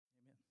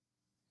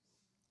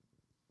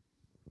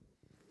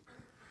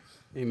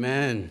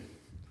Amen.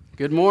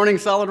 Good morning,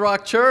 Solid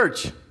Rock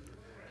Church.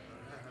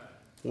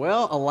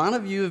 Well, a lot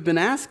of you have been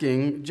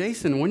asking,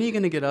 Jason, when are you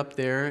going to get up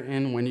there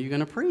and when are you going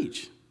to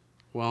preach?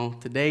 Well,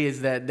 today is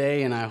that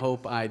day, and I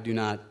hope I do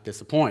not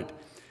disappoint.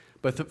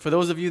 But for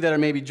those of you that are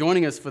maybe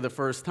joining us for the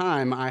first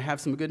time, I have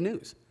some good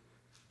news.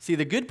 See,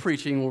 the good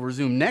preaching will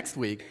resume next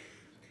week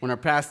when our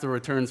pastor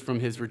returns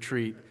from his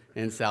retreat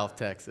in South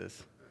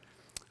Texas.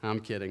 I'm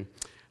kidding.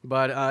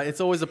 But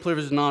it's always a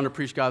privilege and honor to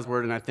preach God's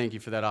word, and I thank you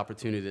for that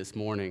opportunity this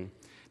morning.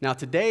 Now,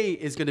 today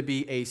is going to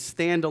be a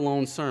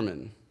standalone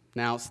sermon.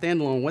 Now,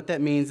 standalone, what that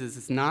means is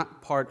it's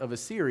not part of a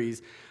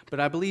series,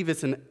 but I believe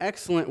it's an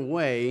excellent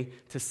way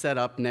to set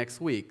up next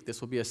week. This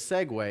will be a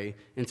segue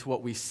into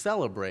what we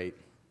celebrate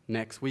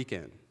next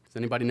weekend. Does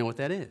anybody know what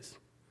that is?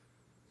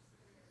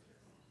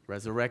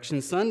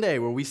 Resurrection Sunday,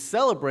 where we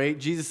celebrate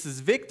Jesus'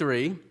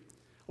 victory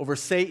over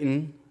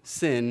Satan,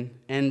 sin,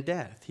 and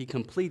death. He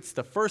completes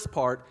the first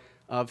part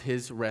of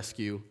his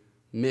rescue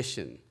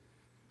mission.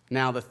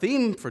 Now, the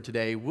theme for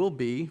today will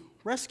be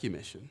rescue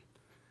mission.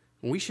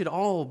 And we should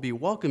all be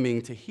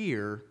welcoming to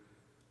hear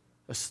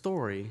a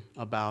story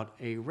about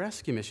a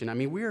rescue mission. I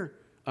mean, we're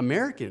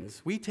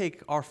Americans. We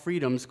take our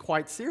freedoms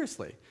quite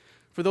seriously.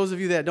 For those of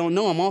you that don't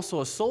know, I'm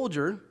also a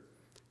soldier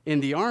in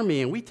the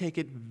Army, and we take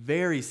it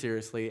very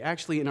seriously.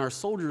 Actually, in our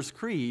Soldier's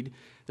Creed,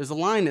 there's a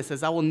line that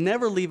says, "I will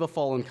never leave a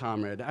fallen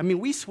comrade." I mean,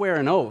 we swear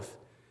an oath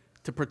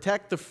to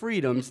protect the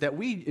freedoms that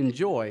we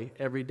enjoy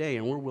every day,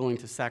 and we're willing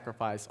to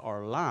sacrifice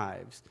our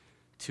lives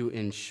to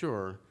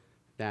ensure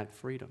that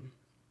freedom.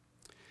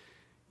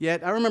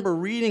 Yet, I remember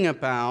reading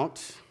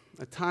about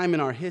a time in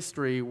our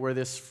history where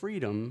this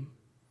freedom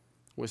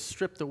was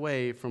stripped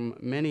away from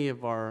many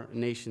of our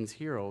nation's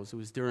heroes. It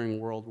was during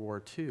World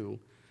War II.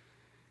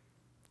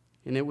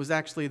 And it was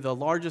actually the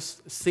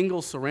largest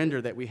single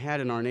surrender that we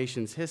had in our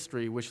nation's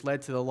history, which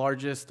led to the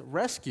largest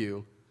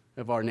rescue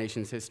of our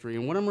nation's history.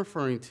 And what I'm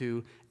referring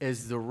to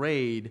is the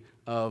raid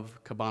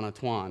of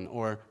Cabanatuan,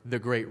 or the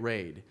Great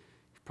Raid.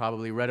 You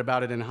probably read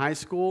about it in high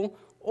school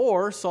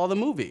or saw the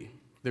movie,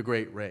 The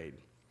Great Raid.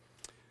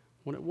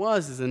 What it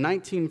was is in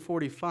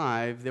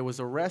 1945, there was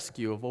a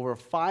rescue of over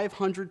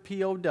 500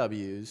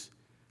 POWs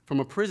from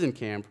a prison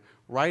camp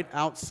right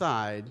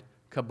outside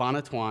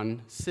Cabanatuan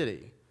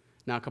City.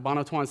 Now,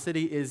 Cabanatuan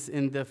City is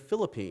in the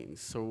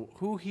Philippines. So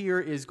who here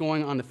is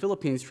going on the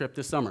Philippines trip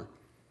this summer?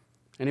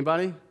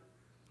 Anybody?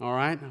 All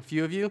right, a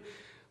few of you.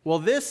 Well,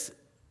 this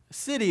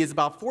city is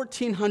about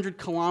 1,400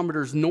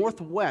 kilometers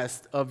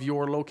northwest of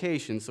your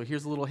location. So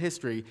here's a little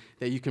history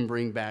that you can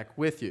bring back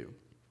with you.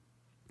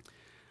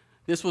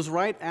 This was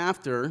right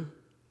after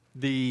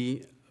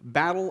the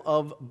Battle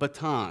of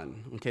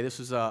Bataan. Okay, this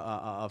was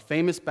a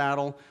famous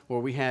battle where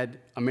we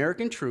had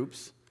American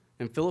troops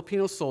and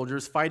Filipino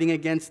soldiers fighting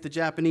against the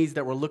Japanese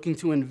that were looking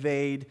to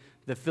invade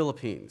the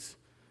Philippines.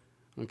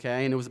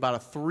 Okay, and it was about a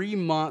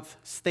 3-month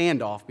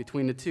standoff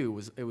between the two.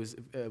 It was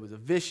a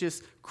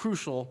vicious,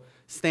 crucial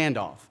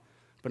standoff.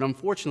 But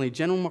unfortunately,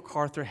 General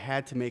MacArthur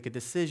had to make a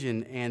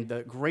decision, and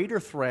the greater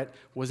threat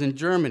was in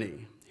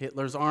Germany,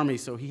 Hitler's army.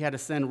 So he had to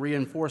send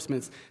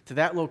reinforcements to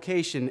that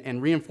location,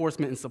 and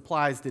reinforcement and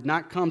supplies did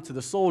not come to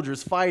the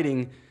soldiers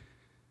fighting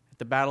at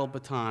the Battle of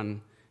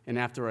Bataan. And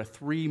after a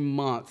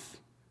 3-month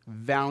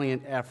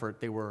valiant effort,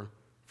 they were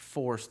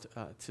forced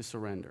to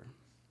surrender.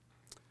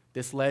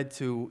 This led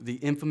to the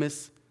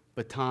infamous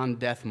Bataan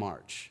Death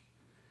March.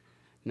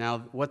 Now,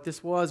 what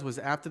this was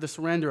after the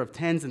surrender of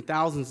tens and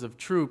thousands of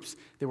troops,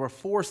 they were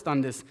forced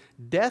on this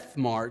death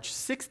march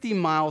 60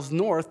 miles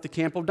north to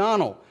Camp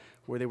O'Donnell,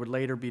 where they would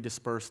later be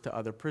dispersed to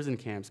other prison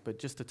camps. But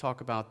just to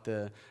talk about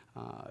the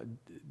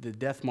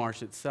death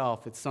march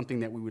itself, it's something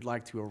that we would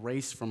like to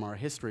erase from our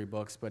history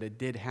books, but it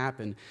did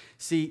happen.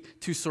 See,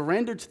 to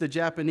surrender to the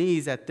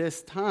Japanese at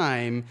this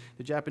time,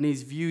 the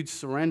Japanese viewed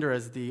surrender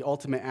as the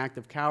ultimate act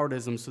of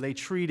cowardice, so they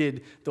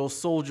treated those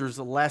soldiers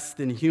less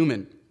than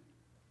human.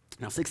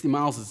 Now, 60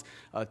 miles is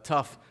a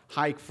tough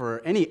hike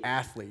for any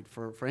athlete,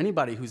 for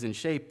anybody who's in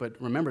shape, but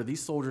remember,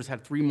 these soldiers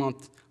had 3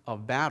 months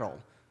of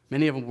battle.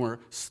 Many of them were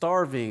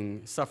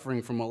starving,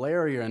 suffering from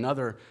malaria and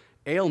other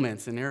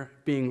ailments, and they're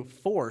being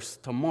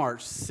forced to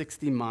march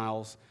 60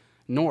 miles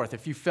north.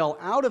 If you fell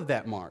out of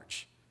that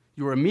march,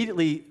 you were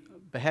immediately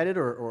beheaded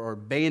or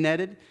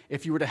bayoneted.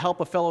 If you were to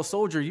help a fellow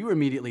soldier, you were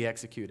immediately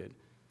executed.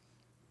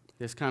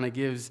 This kind of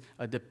gives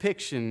a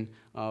depiction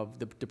of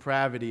the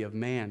depravity of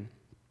man.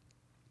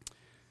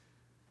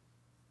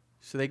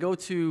 So they go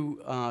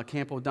to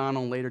Camp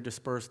O'Donnell, later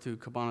dispersed to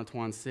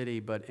Cabanatuan City,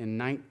 but in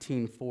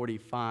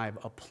 1945,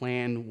 a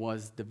plan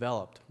was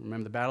developed.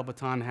 Remember, the Battle of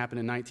Bataan happened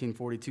in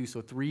 1942,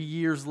 so 3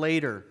 years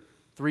later,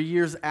 3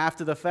 years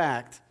after the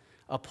fact,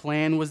 a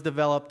plan was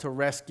developed to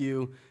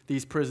rescue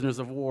these prisoners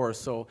of war.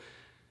 So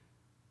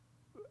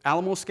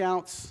Alamo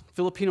Scouts,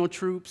 Filipino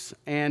troops,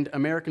 and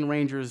American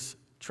Rangers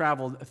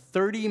traveled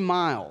 30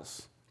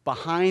 miles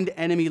behind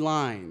enemy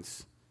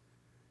lines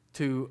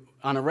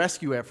on a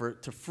rescue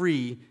effort to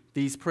free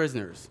these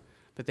prisoners.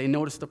 But they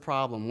noticed a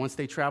problem. Once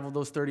they traveled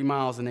those 30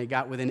 miles and they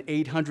got within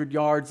 800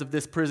 yards of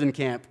this prison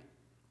camp,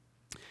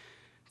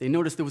 they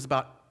noticed there was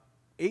about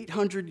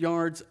 800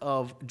 yards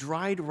of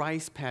dried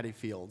rice paddy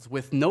fields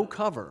with no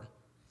cover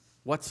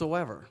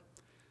whatsoever.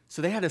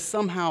 So they had to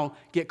somehow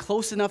get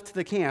close enough to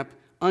the camp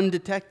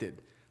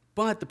undetected.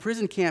 But the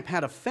prison camp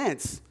had a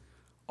fence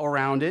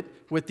around it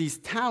with these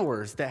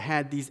towers that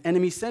had these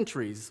enemy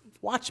sentries,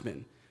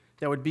 watchmen,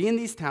 that would be in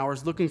these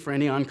towers looking for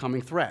any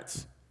oncoming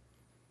threats.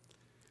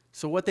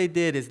 So what they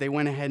did is they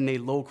went ahead and they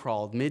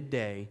low-crawled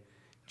midday,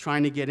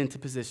 trying to get into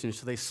position.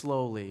 So they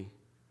slowly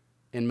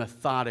and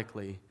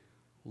methodically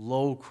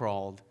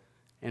low-crawled.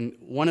 And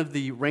one of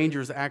the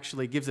rangers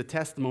actually gives a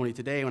testimony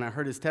today. When I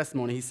heard his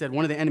testimony, he said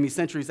one of the enemy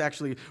sentries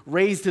actually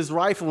raised his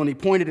rifle and he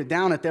pointed it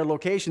down at their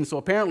location. So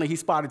apparently he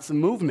spotted some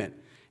movement,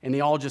 and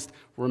they all just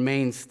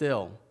remained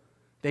still.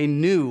 They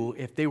knew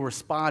if they were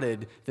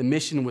spotted, the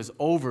mission was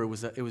over.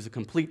 It was a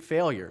complete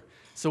failure.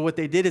 So what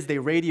they did is they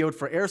radioed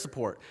for air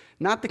support.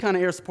 Not the kind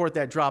of air support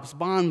that drops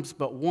bombs,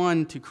 but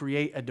one to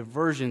create a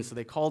diversion. So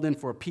they called in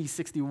for a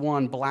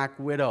P-61 Black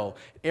Widow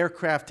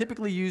aircraft,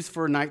 typically used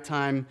for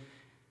nighttime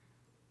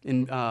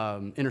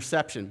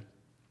interception.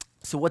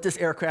 So what this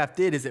aircraft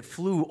did is it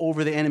flew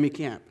over the enemy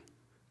camp,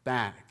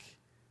 back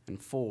and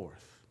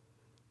forth,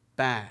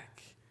 and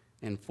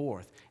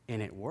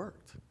it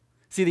worked.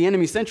 See, the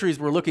enemy sentries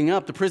were looking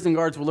up, the prison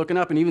guards were looking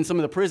up, and even some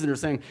of the prisoners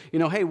saying,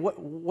 hey,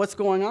 what's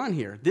going on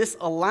here? This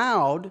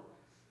allowed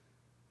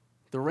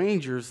the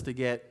Rangers to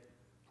get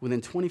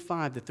within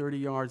 25 to 30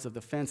 yards of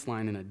the fence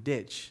line in a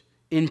ditch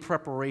in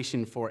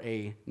preparation for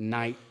a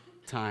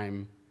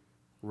nighttime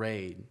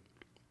raid.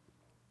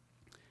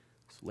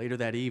 So later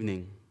that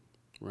evening,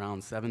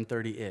 around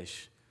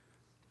 7:30-ish,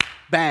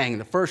 bang,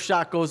 the first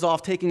shot goes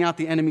off, taking out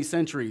the enemy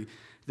sentry.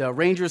 The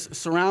Rangers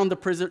surround the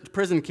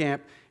prison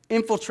camp,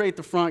 infiltrate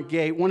the front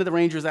gate. One of the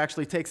Rangers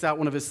actually takes out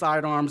one of his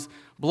sidearms,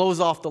 blows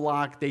off the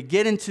lock. They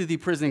get into the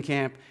prison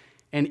camp,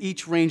 and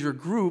each Ranger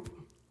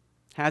group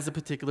has a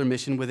particular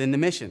mission within the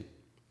mission.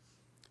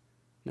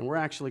 Now, we're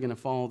actually going to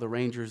follow the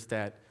Rangers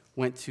that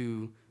went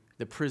to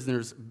the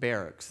prisoners'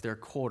 barracks, their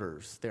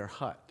quarters, their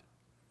hut,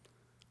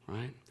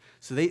 right?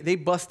 So they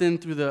bust in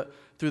through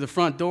the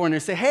front door, and they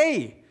say,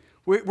 hey,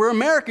 we're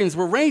Americans,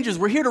 we're Rangers,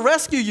 we're here to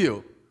rescue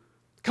you.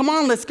 Come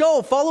on, let's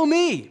go, follow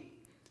me.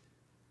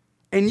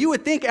 And you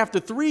would think after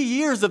 3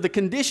 years of the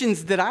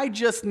conditions that I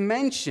just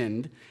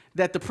mentioned,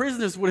 that the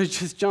prisoners would have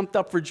just jumped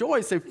up for joy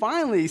and say,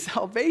 finally,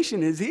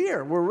 salvation is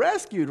here. We're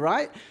rescued,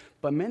 right?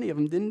 But many of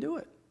them didn't do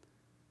it.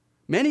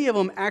 Many of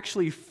them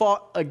actually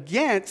fought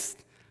against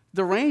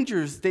the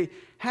Rangers. They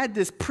had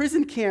this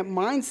prison camp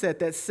mindset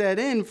that set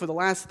in for the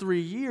last 3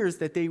 years,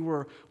 that they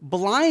were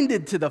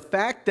blinded to the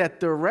fact that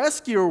the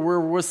rescuer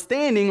was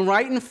standing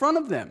right in front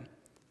of them.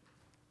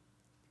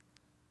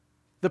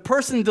 The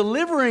person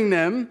delivering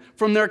them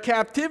from their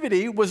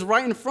captivity was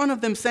right in front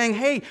of them saying,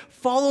 hey,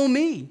 follow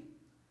me.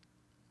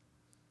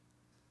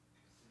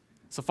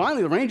 So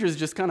finally, the Rangers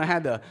just kind of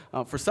had to,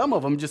 for some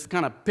of them, just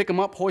kind of pick them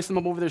up, hoist them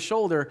up over their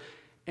shoulder,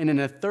 and in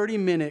a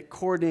 30-minute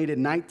coordinated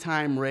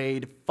nighttime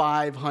raid,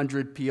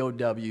 500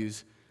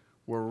 POWs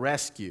were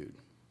rescued.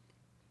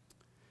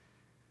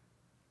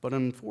 But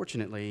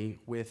unfortunately,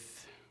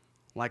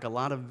 like a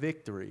lot of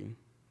victory,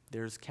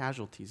 there's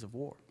casualties of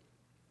war.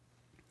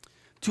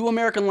 2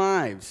 American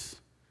lives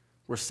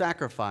were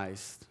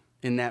sacrificed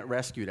in that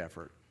rescue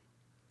effort.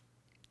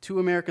 2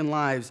 American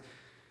lives.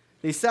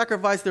 They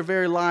sacrificed their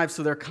very lives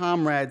so their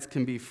comrades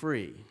can be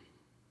free.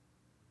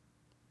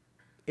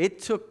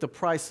 It took the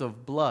price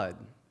of blood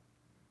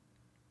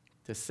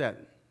to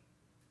set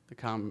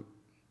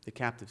the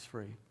captives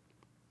free.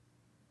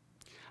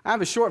 I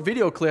have a short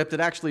video clip that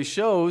actually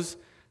shows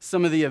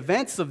some of the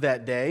events of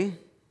that day,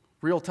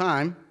 real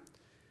time.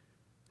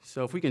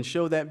 So if we can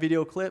show that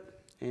video clip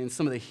and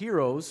some of the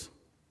heroes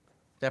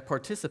that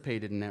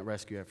participated in that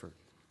rescue effort.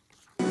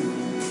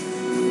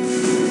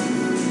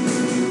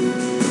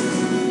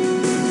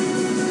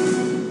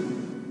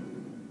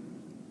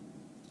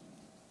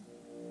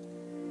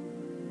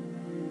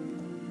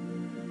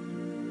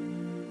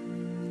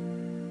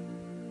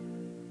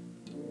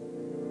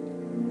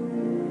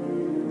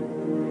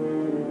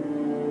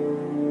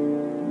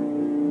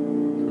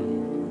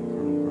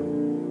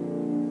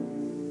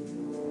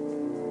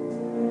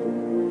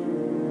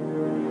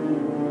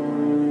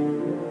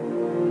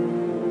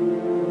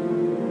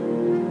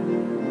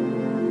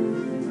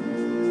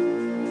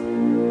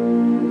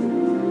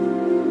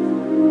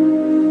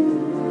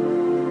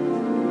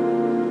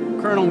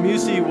 Colonel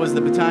Musey was the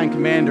battalion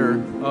commander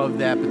of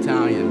that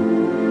battalion.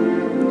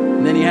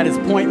 And then he had his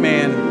point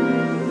man,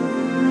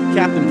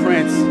 Captain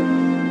Prince,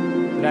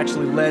 that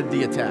actually led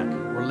the attack,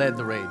 or led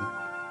the raid.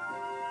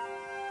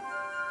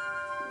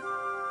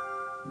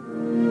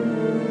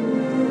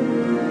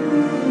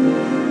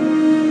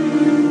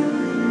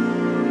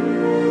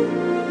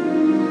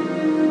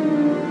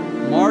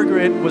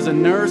 Margaret was a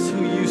nurse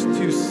who used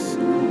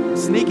to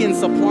sneak in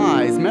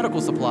supplies,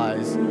 medical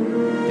supplies,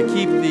 to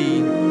keep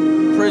the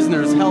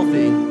prisoners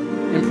healthy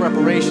in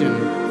preparation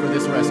for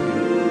this rescue.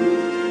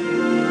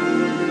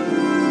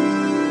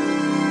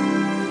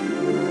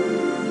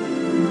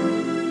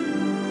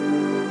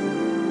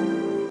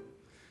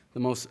 The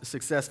most most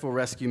successful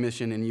rescue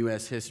mission in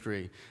U.S.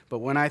 history. But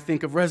when I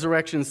think of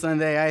Resurrection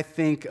Sunday, I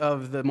think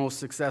of the most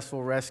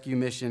successful rescue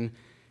mission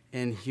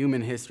in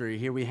human history.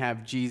 Here we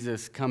have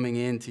Jesus coming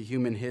into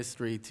human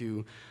history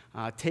to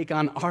take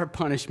on our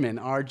punishment,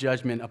 our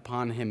judgment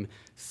upon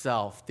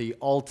himself, the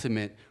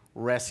ultimate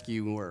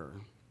rescuer.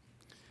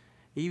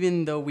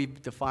 Even though we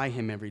defy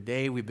him every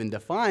day, we've been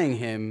defying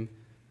him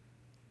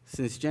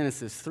since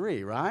Genesis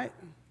 3, right?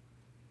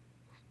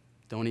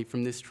 Don't eat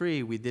from this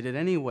tree. We did it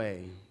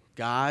anyway.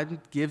 God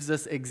gives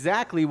us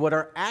exactly what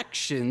our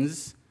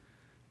actions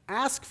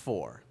ask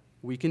for.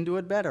 We can do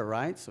it better,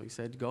 right? So he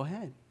said, go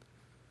ahead.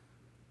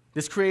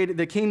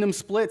 The kingdom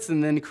splits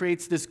and then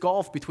creates this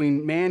gulf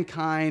between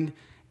mankind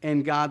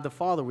and God the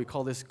Father. We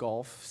call this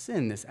gulf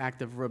sin. This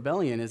act of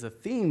rebellion is a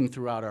theme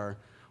throughout our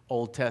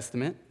Old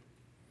Testament.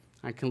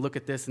 I can look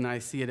at this and I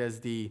see it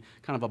as the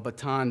kind of a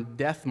baton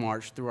death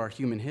march through our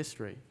human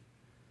history.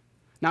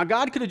 Now,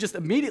 God could have just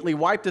immediately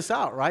wiped us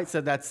out, right?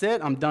 Said, that's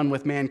it, I'm done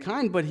with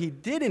mankind. But he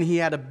didn't. He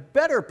had a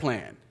better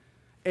plan,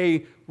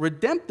 a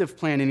redemptive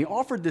plan, and he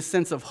offered this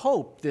sense of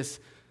hope, this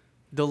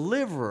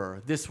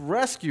deliverer, this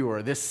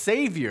rescuer, this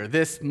savior,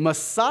 this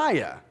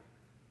Messiah,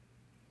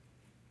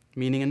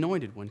 meaning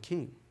anointed one,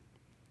 king.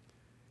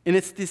 And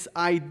it's this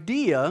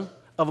idea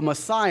of a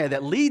Messiah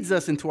that leads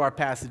us into our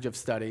passage of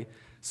study.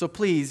 So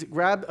please,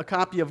 grab a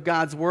copy of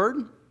God's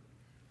Word,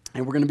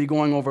 and we're going to be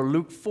going over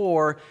Luke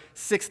 4,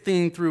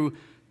 16 through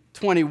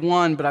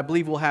 21, but I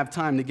believe we'll have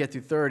time to get to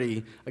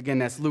 30. Again,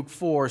 that's Luke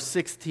 4,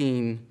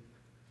 16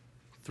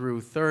 through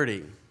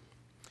 30.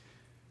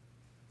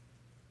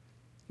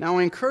 Now,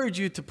 I encourage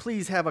you to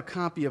please have a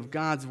copy of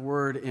God's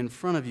Word in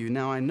front of you.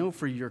 Now, I know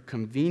for your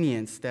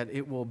convenience that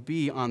it will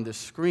be on the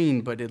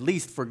screen, but at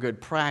least for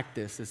good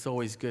practice, it's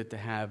always good to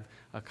have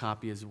a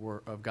copy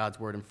of God's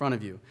Word in front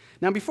of you.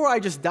 Now, before I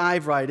just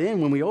dive right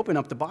in, when we open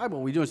up the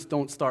Bible, we just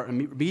don't start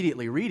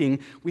immediately reading.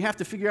 We have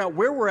to figure out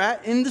where we're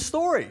at in the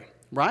story,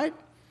 right?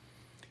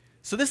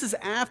 So this is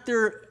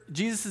after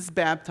Jesus is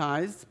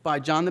baptized by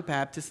John the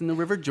Baptist in the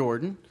River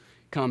Jordan.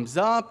 Comes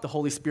up, the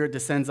Holy Spirit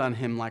descends on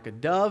him like a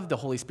dove. The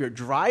Holy Spirit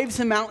drives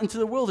him out into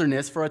the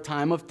wilderness for a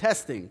time of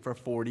testing for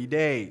 40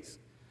 days,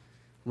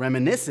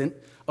 reminiscent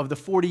of the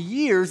 40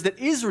 years that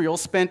Israel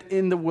spent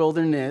in the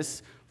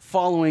wilderness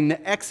following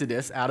the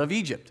Exodus out of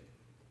Egypt.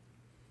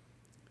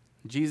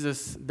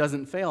 Jesus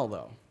doesn't fail,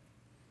 though.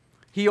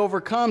 He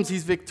overcomes,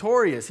 he's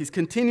victorious, he's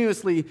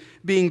continuously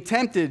being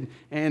tempted,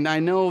 and I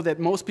know that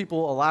a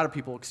lot of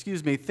people,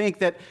 think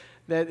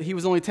that he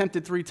was only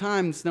tempted 3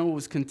 times. No, it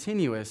was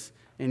continuous.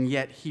 And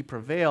yet he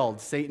prevailed.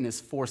 Satan is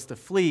forced to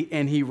flee,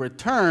 and he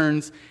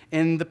returns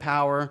in the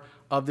power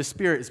of the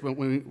Spirit, is what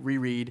we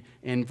reread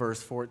in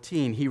verse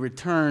 14. He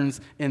returns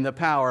in the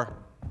power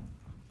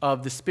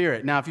of the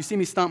Spirit. Now, if you see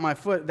me stomp my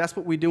foot, that's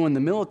what we do in the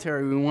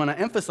military. We want to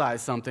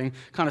emphasize something,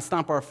 kind of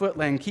stomp our foot.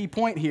 And key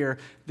point here,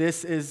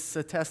 this is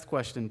a test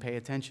question. Pay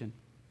attention.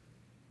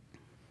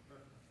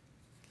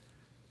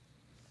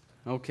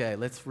 Okay,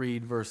 let's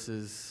read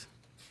verses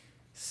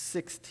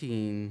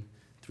 16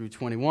 through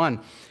 21.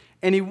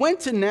 And he went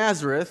to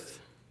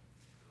Nazareth,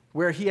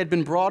 where he had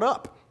been brought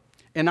up.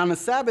 And on the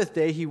Sabbath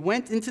day, he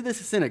went into the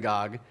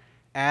synagogue,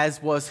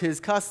 as was his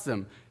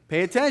custom.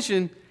 Pay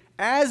attention.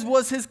 As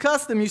was his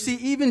custom. You see,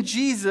 even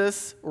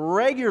Jesus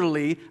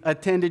regularly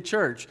attended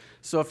church.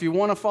 So if you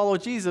want to follow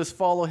Jesus,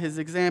 follow his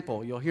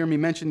example. You'll hear me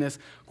mention this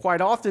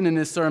quite often in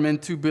this sermon.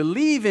 To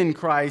believe in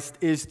Christ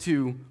is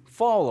to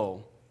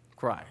follow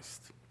Christ.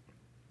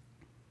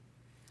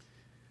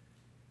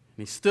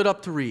 He stood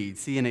up to read.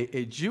 See, in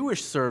a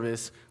Jewish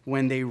service,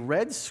 when they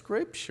read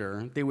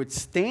Scripture, they would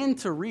stand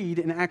to read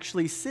and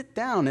actually sit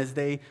down as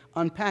they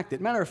unpacked it.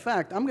 Matter of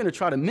fact, I'm going to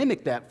try to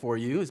mimic that for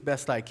you as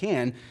best I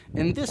can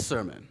in this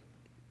sermon.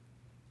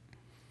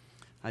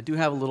 I do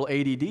have a little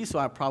ADD, so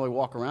I probably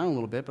walk around a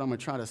little bit, but I'm going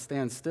to try to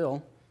stand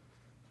still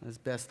as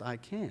best I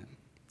can.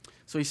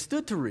 So he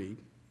stood to read,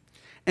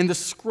 and the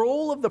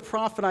scroll of the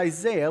prophet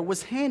Isaiah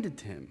was handed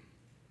to him.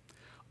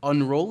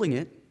 Unrolling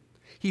it,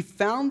 he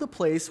found the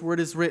place where it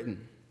is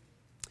written.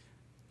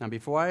 Now,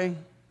 before I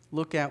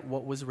look at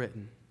what was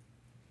written,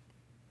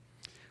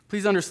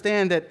 please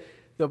understand that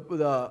the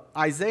book of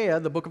Isaiah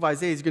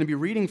is going to be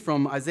reading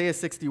from Isaiah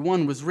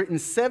 61, was written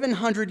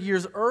 700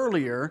 years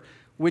earlier,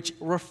 which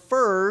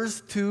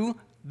refers to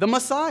the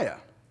Messiah,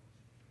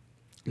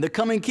 the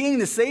coming king,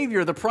 the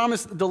Savior, the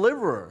promised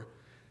deliverer.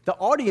 The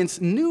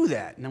audience knew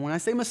that. Now, when I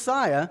say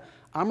Messiah,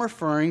 I'm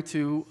referring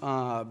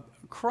to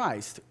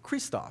Christ,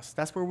 Christos.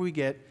 That's where we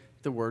get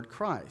the word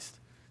Christ.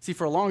 See,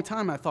 for a long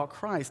time, I thought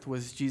Christ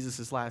was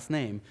Jesus' last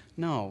name.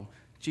 No,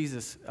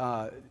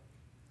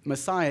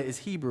 Messiah is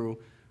Hebrew.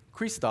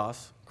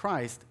 Christos,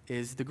 Christ,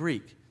 is the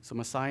Greek. So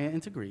Messiah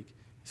into Greek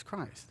is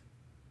Christ.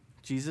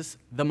 Jesus,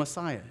 the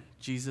Messiah.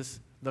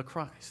 Jesus, the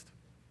Christ.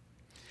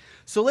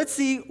 So let's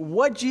see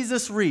what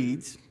Jesus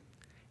reads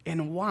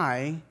and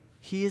why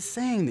he is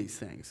saying these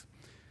things.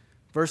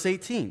 Verse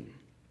 18.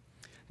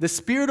 The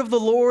Spirit of the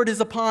Lord is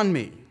upon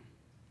me,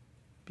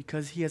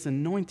 because he has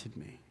anointed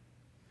me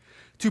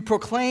to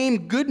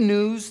proclaim good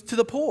news to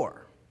the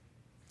poor.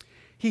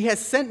 He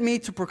has sent me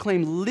to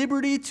proclaim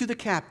liberty to the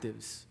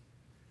captives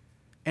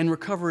and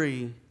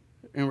recovering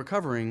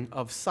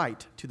of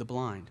sight to the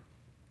blind,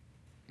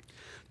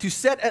 to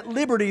set at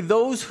liberty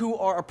those who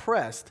are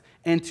oppressed,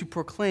 and to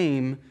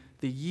proclaim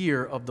the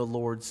year of the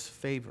Lord's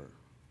favor.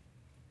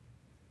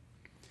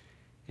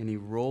 And he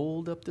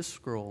rolled up the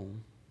scroll,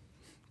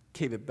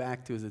 gave it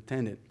back to his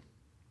attendant,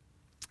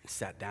 and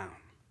sat down.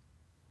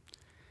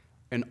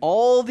 And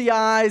all the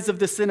eyes of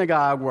the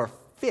synagogue were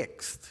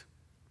fixed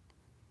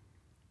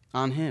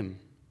on him.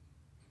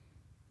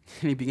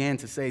 And he began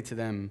to say to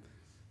them,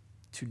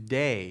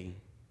 "Today,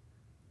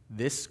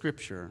 this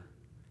scripture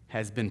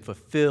has been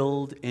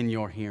fulfilled in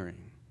your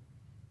hearing."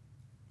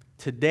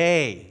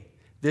 Today,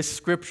 this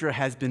scripture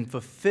has been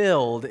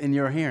fulfilled in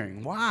your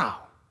hearing.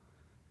 Wow.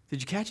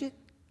 Did you catch it?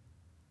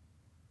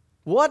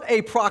 What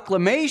a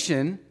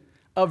proclamation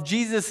of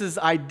Jesus'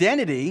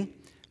 identity,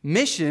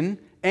 mission,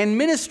 and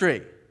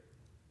ministry.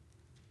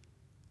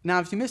 Now,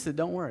 if you missed it,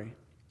 don't worry,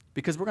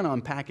 because we're going to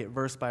unpack it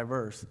verse by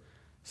verse,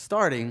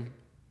 starting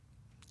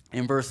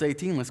in verse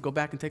 18. Let's go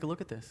back and take a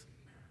look at this.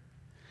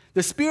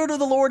 The Spirit of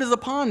the Lord is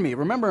upon me.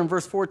 Remember in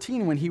verse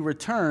 14 when he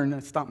returned, I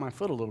stopped my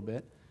foot a little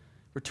bit,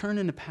 returned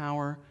in the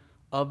power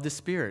of the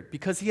Spirit,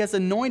 because he has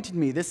anointed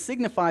me. This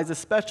signifies a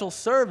special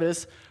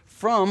service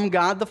from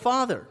God the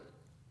Father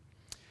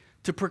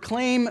to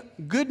proclaim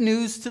good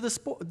news to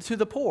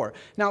the poor.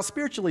 Now,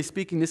 spiritually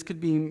speaking, this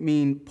could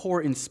mean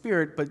poor in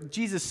spirit, but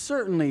Jesus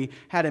certainly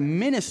had a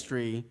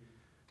ministry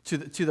to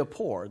the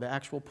poor, the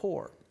actual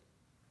poor.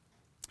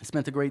 He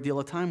spent a great deal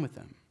of time with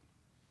them.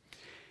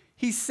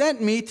 He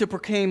sent me to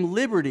proclaim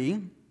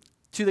liberty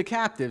to the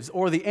captives,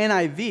 or the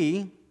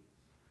NIV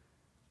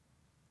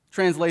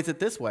translates it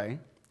this way.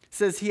 It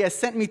says, he has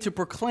sent me to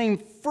proclaim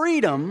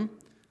freedom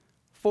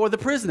for the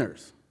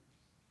prisoners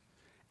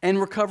and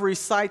recovery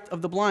sight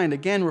of the blind.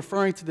 Again,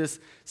 referring to this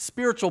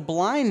spiritual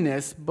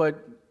blindness,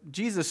 but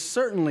Jesus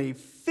certainly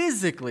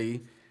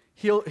physically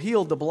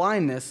healed the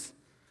blindness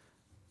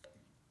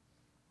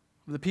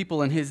of the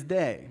people in his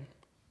day.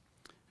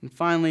 And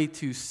finally,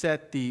 to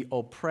set the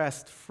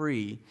oppressed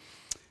free.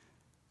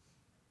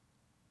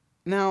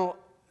 Now,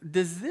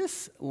 does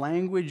this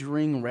language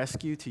ring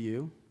rescue to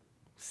you?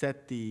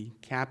 Set the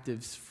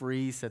captives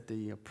free, set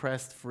the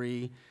oppressed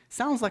free.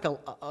 Sounds like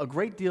a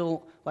great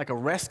deal like a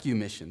rescue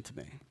mission to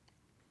me.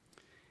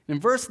 In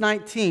verse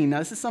 19, now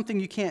this is something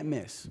you can't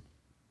miss.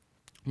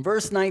 In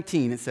verse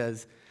 19, it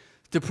says,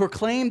 to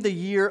proclaim the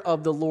year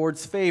of the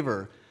Lord's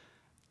favor.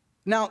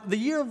 Now, the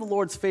year of the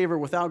Lord's favor,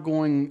 without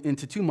going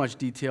into too much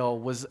detail,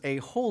 was a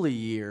holy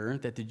year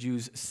that the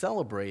Jews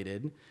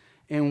celebrated,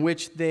 in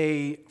which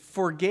they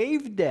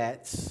forgave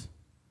debts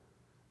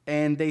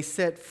and they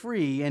set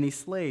free any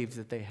slaves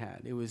that they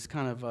had. It was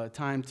kind of a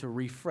time to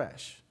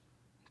refresh,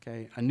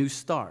 okay, a new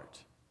start.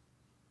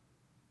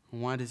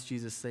 And why does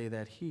Jesus say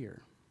that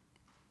here?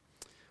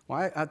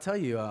 Well, I'll tell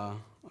you,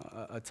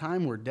 a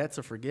time where debts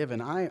are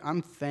forgiven.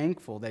 I'm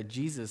thankful that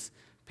Jesus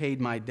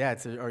paid my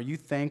debts. Are you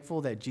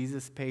thankful that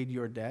Jesus paid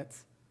your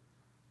debts?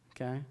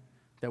 Okay?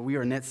 That we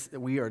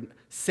are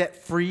set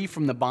free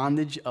from the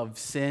bondage of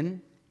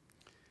sin?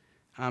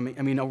 I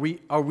mean,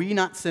 are we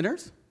not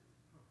sinners?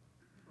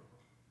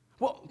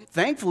 Well,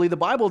 thankfully, the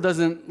Bible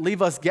doesn't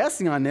leave us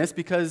guessing on this,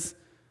 because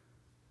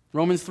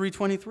Romans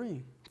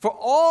 3:23, for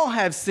all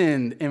have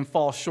sinned and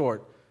fall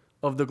short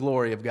of the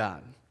glory of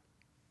God.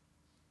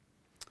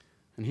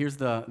 And here's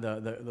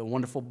the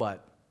wonderful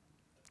but.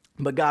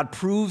 But God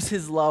proves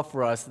his love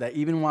for us, that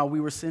even while we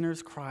were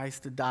sinners,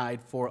 Christ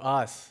died for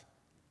us.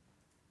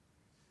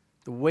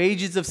 The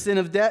wages of sin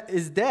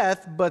is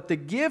death, but the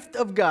gift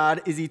of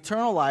God is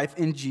eternal life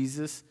in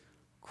Jesus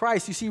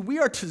Christ. You see, we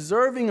are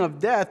deserving of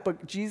death,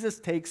 but Jesus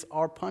takes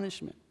our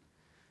punishment.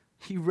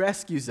 He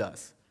rescues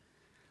us.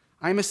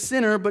 I'm a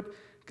sinner, but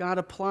God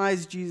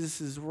applies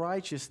Jesus'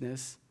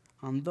 righteousness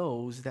on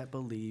those that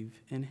believe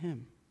in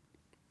him.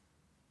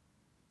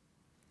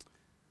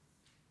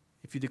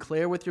 If you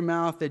declare with your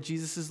mouth that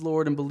Jesus is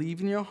Lord and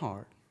believe in your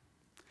heart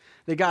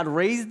that God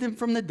raised him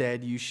from the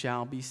dead, you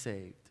shall be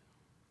saved.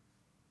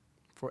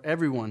 For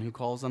everyone who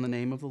calls on the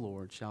name of the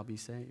Lord shall be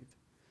saved.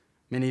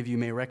 Many of you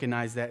may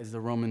recognize that as the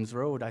Romans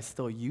Road. I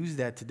still use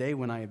that today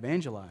when I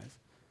evangelize.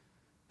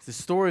 It's the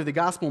story of the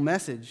gospel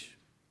message.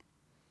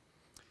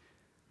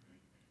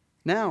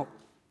 Now,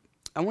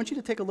 I want you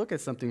to take a look at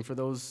something for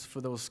those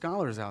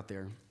scholars out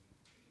there.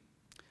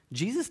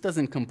 Jesus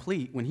doesn't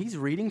complete, when he's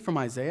reading from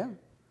Isaiah,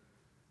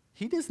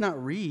 he does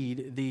not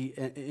read the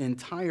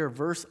entire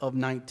verse of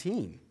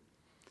 19.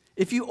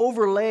 If you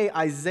overlay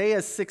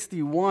Isaiah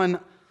 61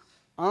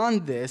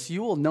 on this,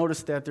 you will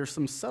notice that there's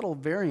some subtle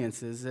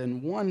variances,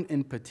 and one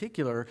in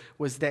particular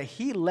was that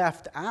he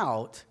left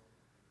out,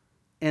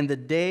 "and the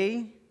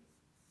day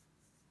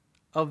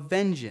of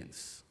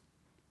vengeance."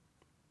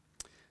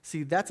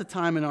 See, that's a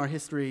time in our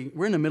history,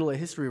 we're in the middle of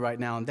history right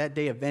now, and that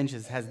day of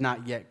vengeance has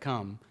not yet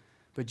come.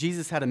 But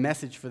Jesus had a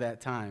message for that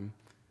time,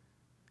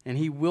 and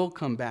he will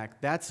come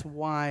back. That's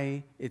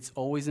why it's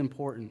always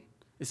important.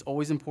 It's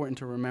always important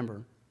to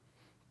remember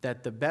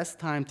that the best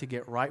time to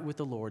get right with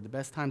the Lord, the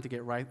best time to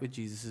get right with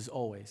Jesus is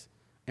always.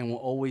 and will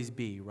always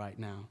be right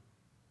now.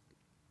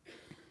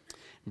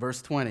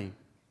 Verse 20.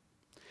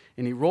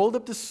 And he rolled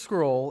up the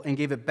scroll and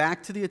gave it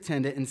back to the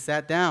attendant and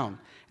sat down.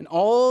 And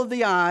all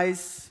the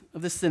eyes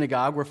of the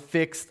synagogue were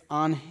fixed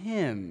on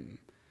him.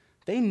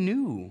 They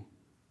knew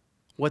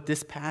what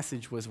this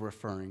passage was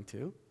referring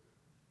to.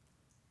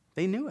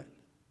 They knew it.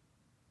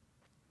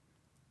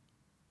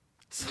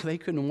 So they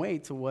couldn't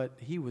wait to what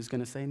he was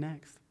going to say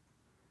next.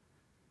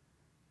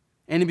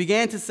 And he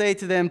began to say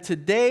to them,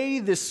 "Today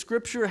this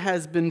scripture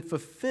has been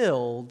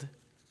fulfilled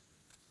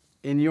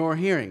in your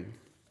hearing."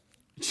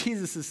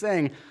 Jesus is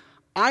saying,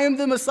 I am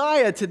the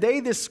Messiah. Today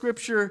this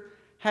scripture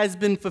has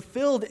been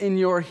fulfilled in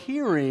your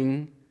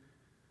hearing.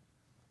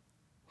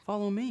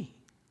 Follow me.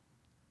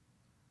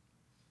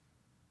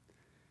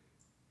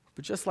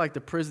 But just like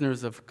the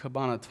prisoners of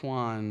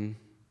Cabanatuan,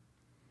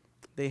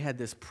 they had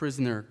this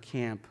prisoner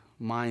camp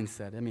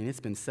mindset. I mean, it's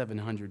been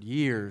 700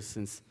 years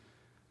since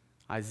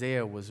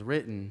Isaiah was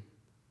written,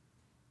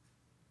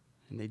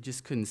 and they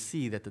just couldn't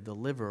see that the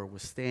deliverer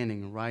was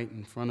standing right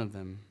in front of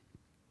them.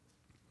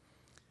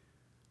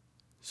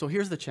 So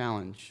here's the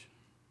challenge.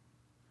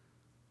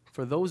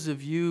 For those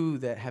of you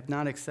that have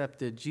not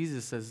accepted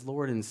Jesus as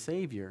Lord and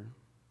Savior,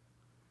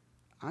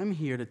 I'm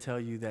here to tell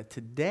you that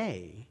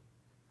today,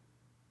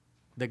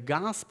 the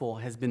gospel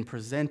has been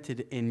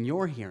presented in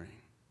your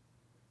hearing.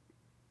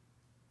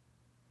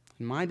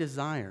 And my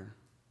desire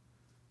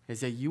is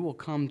that you will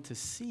come to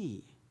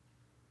see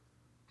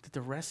that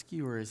the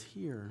rescuer is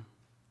here,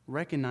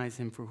 recognize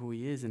him for who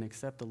he is, and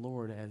accept the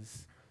Lord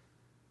as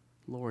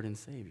Lord and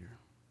Savior.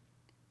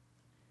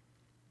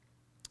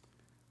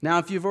 Now,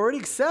 if you've already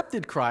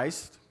accepted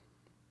Christ,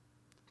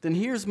 then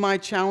here's my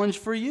challenge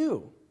for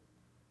you.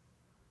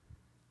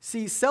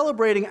 See,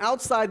 celebrating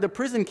outside the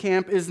prison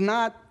camp is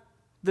not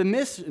the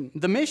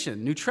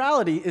mission.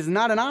 Neutrality is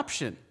not an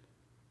option.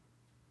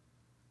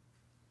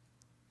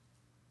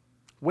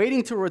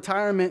 Waiting to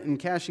retirement and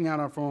cashing out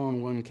our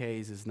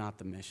 401ks is not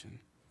the mission.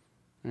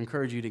 I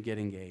encourage you to get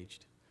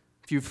engaged.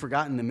 If you've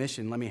forgotten the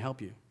mission, let me help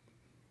you.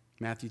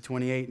 Matthew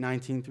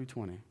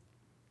 28:19-20.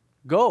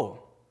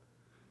 Go,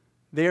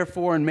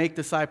 therefore, and make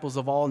disciples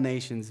of all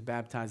nations,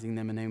 baptizing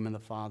them in the name of the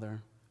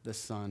Father, the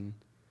Son,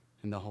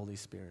 and the Holy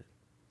Spirit,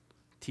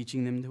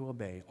 teaching them to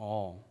obey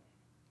all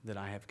that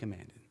I have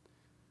commanded.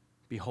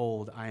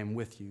 Behold, I am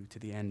with you to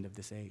the end of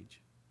this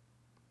age.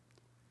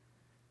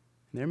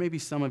 And there may be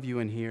some of you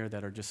in here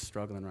that are just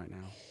struggling right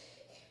now.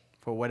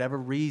 For whatever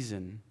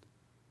reason,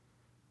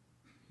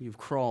 you've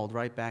crawled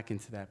right back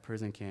into that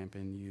prison camp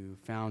and you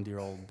found your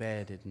old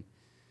bed and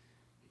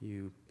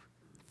you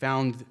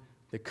found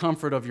the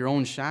comfort of your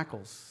own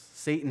shackles.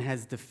 Satan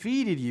has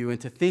defeated you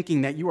into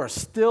thinking that you are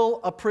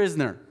still a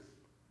prisoner.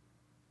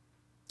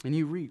 And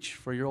you reach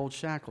for your old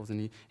shackles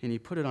and you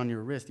put it on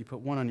your wrist. You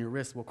put one on your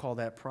wrist, we'll call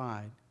that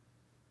pride.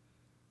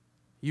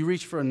 You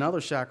reach for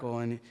another shackle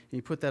and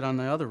you put that on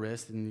the other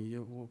wrist,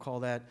 and we'll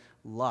call that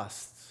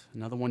lust.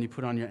 Another one you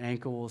put on your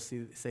ankle, we'll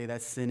say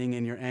that's sinning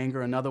in your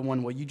anger. Another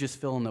one, well, you just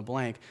fill in the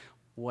blank.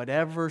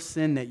 Whatever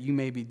sin that you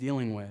may be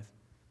dealing with,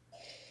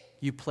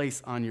 you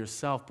place on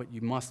yourself, but you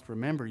must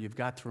remember, you've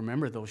got to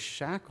remember those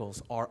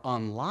shackles are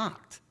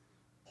unlocked.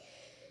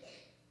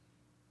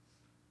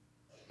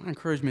 My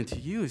encouragement to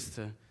you is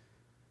to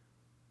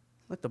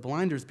let the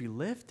blinders be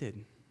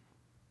lifted.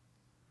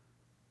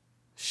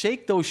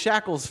 Shake those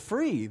shackles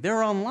free.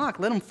 They're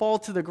unlocked. Let them fall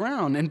to the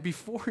ground. And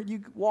before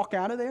you walk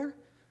out of there,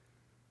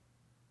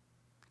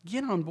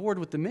 get on board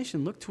with the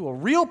mission. Look to a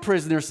real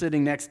prisoner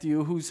sitting next to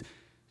you whose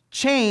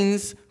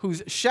chains,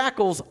 whose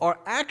shackles are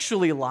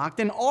actually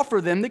locked, and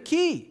offer them the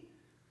key.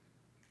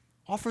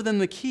 Offer them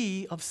the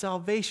key of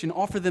salvation.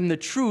 Offer them the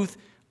truth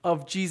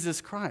of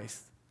Jesus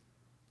Christ.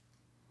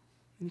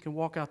 And you can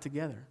walk out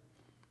together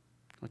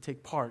or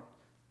take part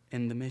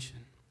in the mission.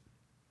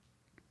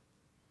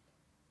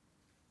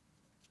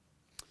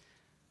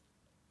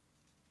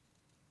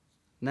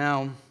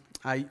 Now,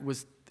 I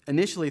was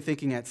initially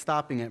thinking at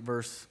stopping at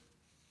verse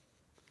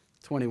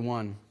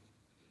 21,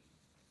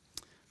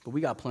 but we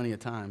got plenty of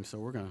time, so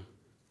we're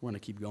gonna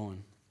keep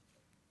going.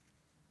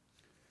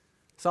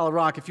 Solid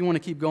Rock, if you want to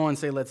keep going,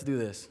 say, let's do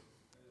this.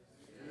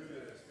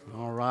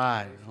 All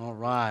right.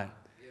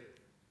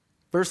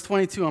 Verse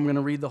 22, I'm going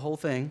to read the whole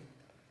thing,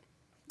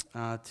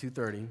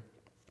 2:30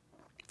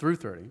 through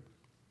 30.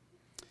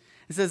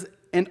 It says,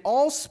 "And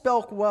all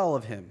spoke well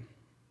of him,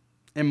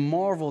 and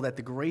marveled at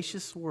the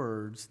gracious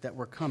words that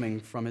were coming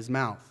from his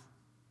mouth.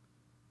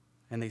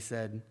 And they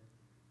said,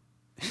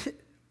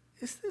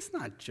 Is this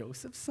not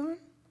Joseph's son?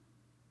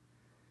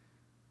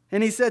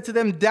 And he said to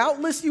them,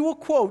 Doubtless you will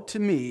quote to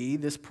me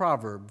this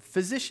proverb,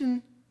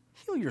 Physician,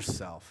 heal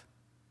yourself.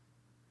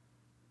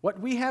 What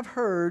we have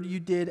heard you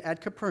did at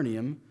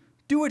Capernaum,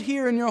 do it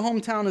here in your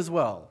hometown as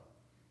well.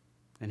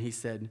 And he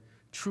said,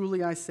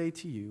 Truly I say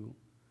to you,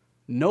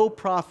 no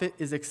prophet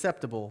is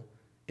acceptable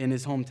in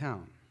his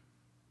hometown.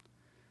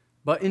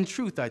 But in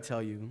truth, I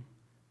tell you,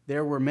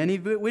 there were many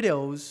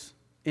widows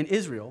in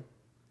Israel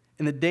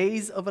in the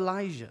days of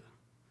Elijah,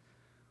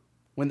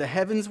 when the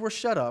heavens were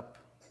shut up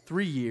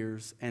 3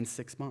 years and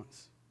 6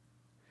 months,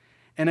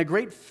 And a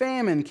great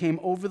famine came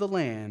over the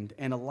land,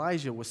 and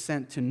Elijah was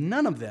sent to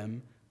none of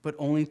them, but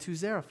only to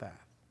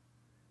Zarephath,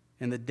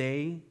 in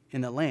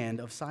the land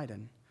of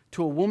Sidon,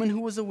 to a woman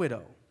who was a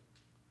widow.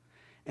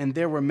 And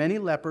there were many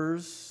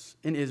lepers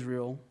in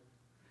Israel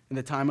in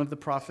the time of the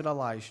prophet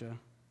Elisha,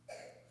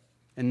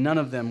 and none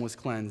of them was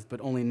cleansed, but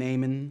only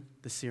Naaman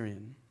the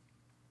Syrian.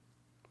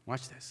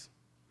 Watch this.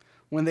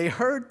 When they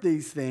heard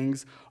these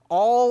things,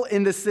 all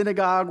in the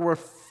synagogue were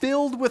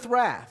filled with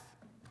wrath.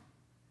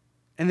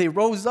 And they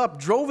rose up,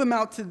 drove him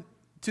out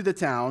to the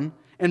town,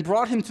 and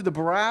brought him to the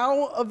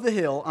brow of the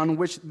hill on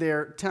which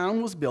their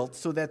town was built,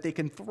 so that they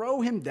can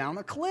throw him down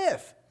a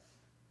cliff.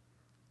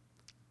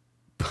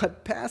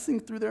 But passing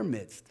through their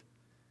midst,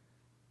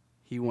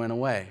 he went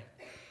away.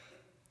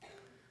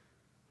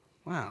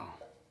 Wow.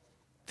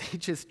 They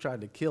just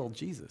tried to kill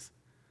Jesus.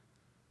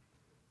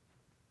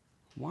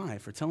 Why?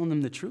 For telling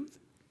them the truth?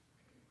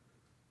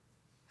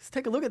 Let's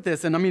take a look at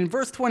this. And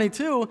verse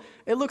 22,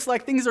 it looks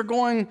like things are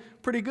going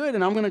pretty good.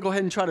 And I'm going to go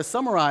ahead and try to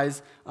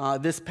summarize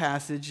this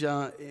passage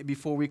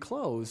before we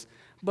close.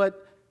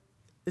 But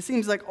it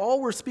seems like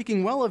all were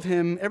speaking well of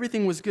him.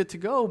 Everything was good to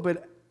go.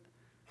 But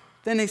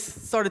then they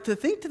started to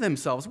think to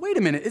themselves, wait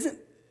a minute, isn't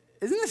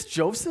this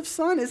Joseph's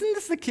son? Isn't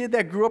this the kid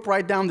that grew up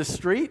right down the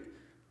street?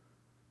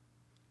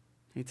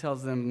 He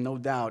tells them, no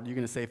doubt, you're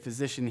going to say,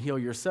 physician, heal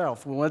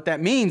yourself. Well, what that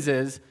means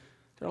is,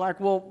 they're like,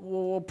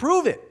 well,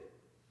 prove it.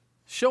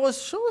 Show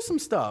us some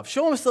stuff.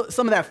 Show us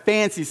some of that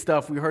fancy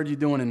stuff we heard you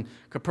doing in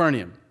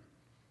Capernaum.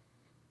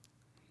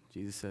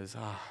 Jesus says,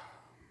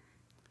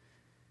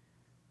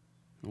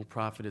 no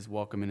prophet is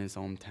welcome in his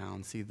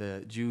hometown. See,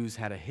 the Jews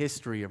had a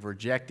history of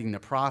rejecting the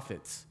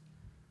prophets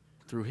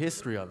through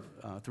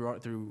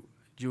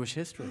Jewish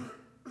history.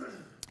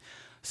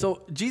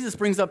 So Jesus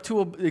brings up two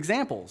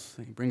examples.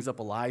 He brings up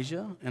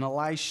Elijah and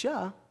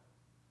Elisha,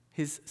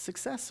 his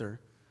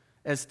successor,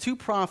 as two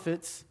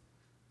prophets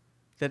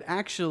that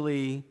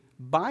actually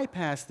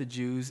bypassed the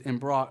Jews and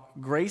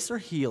brought grace or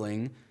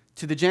healing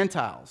to the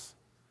Gentiles.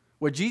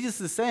 What Jesus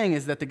is saying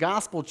is that the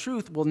gospel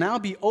truth will now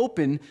be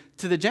open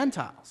to the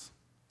Gentiles,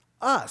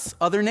 us,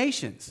 other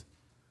nations.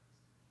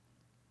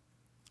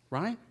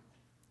 Right?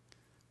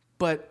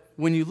 But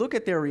when you look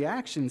at their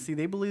reaction, see,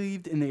 they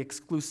believed in the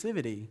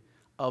exclusivity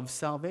of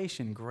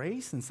salvation.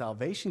 Grace and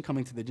salvation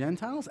coming to the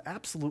Gentiles?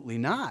 Absolutely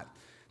not.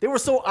 They were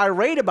so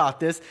irate about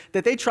this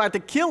that they tried to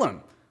kill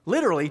him,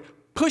 literally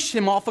push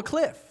him off a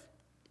cliff.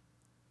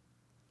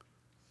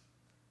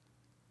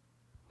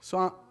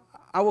 So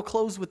I will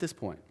close with this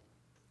point.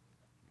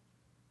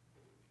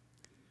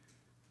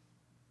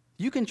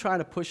 You can try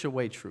to push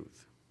away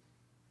truth.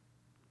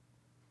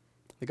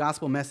 The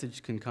gospel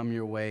message can come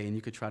your way, and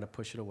you could try to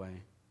push it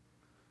away.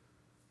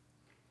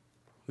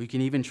 We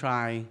can even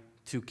try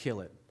to kill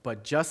it.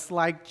 But just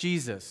like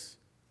Jesus,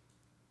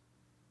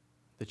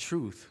 the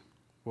truth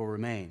will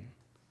remain.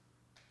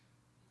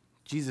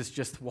 Jesus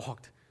just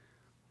walked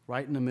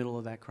right in the middle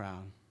of that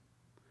crowd.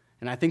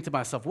 And I think to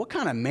myself, what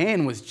kind of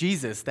man was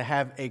Jesus to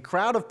have a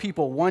crowd of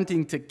people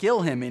wanting to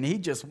kill him, and he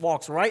just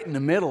walks right in the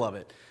middle of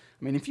it?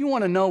 If you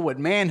want to know what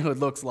manhood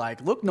looks like,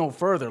 look no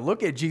further.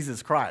 Look at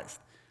Jesus Christ.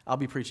 I'll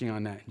be preaching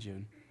on that in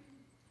June.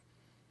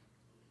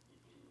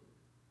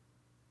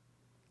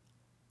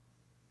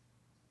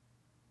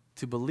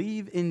 To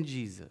believe in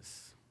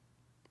Jesus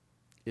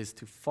is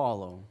to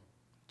follow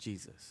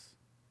Jesus.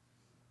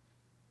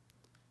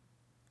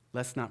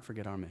 Let's not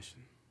forget our mission.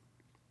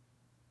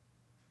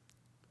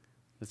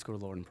 Let's go to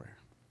the Lord in prayer.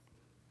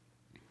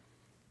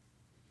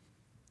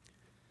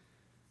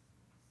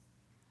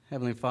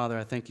 Heavenly Father,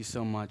 I thank you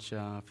so much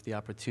for the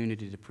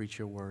opportunity to preach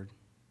your word.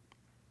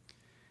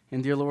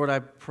 And dear Lord, I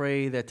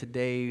pray that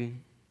today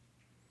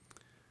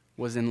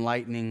was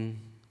enlightening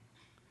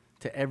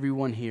to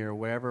everyone here,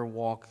 wherever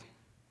walk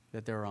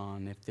that they're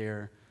on. If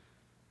they're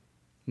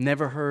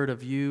never heard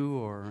of you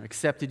or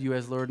accepted you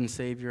as Lord and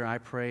Savior, I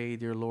pray,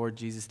 dear Lord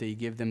Jesus, that you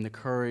give them the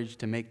courage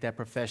to make that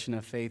profession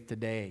of faith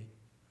today.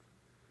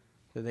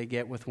 That they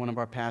get with one of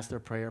our pastor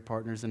prayer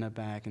partners in the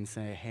back and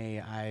say, hey,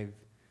 I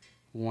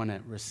want to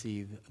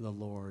receive the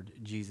Lord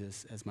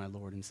Jesus as my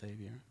Lord and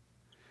Savior.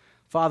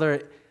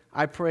 Father,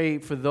 I pray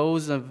for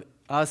those of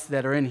us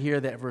that are in here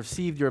that have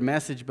received your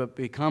message but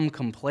become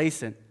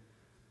complacent.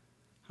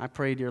 I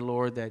pray, dear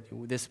Lord, that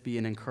this be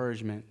an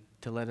encouragement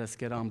to let us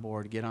get on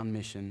board, get on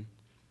mission,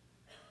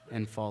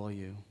 and follow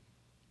you.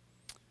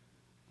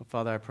 Well,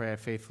 Father, I pray I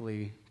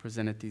faithfully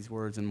presented these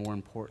words, and more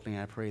importantly,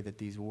 I pray that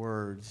these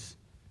words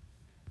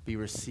be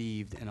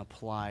received and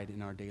applied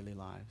in our daily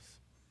lives.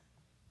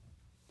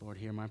 Lord,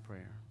 hear my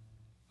prayer.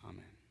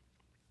 Amen.